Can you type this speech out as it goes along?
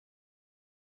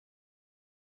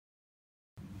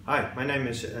Hi, my name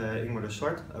is Ingmar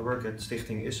Swart. I work at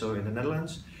Stichting ISSO in the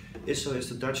Netherlands. ISSO is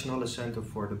the Dutch Knowledge Center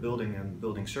for the building and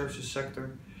building services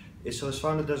sector. ISSO is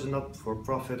founded as a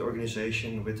not-for-profit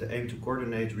organization with the aim to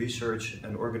coordinate research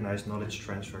and organize knowledge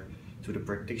transfer to the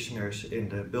practitioners in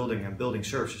the building and building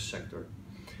services sector.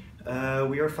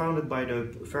 We are founded by the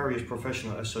various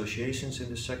professional associations in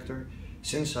the sector.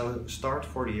 Since our start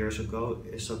 40 years ago,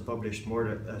 ISSO published more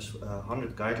than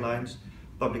 100 guidelines,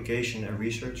 publication and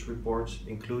research reports,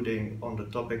 including on the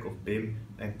topic of BIM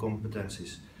and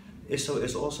competencies. ISSO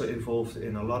is also involved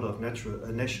in a lot of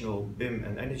national BIM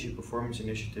and energy performance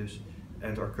initiatives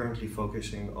and are currently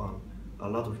focusing on a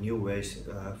lot of new ways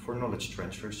for knowledge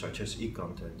transfer, such as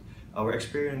e-content. Our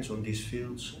experience on these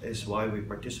fields is why we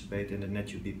participate in the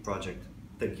NET-UBIEP project.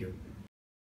 Thank you.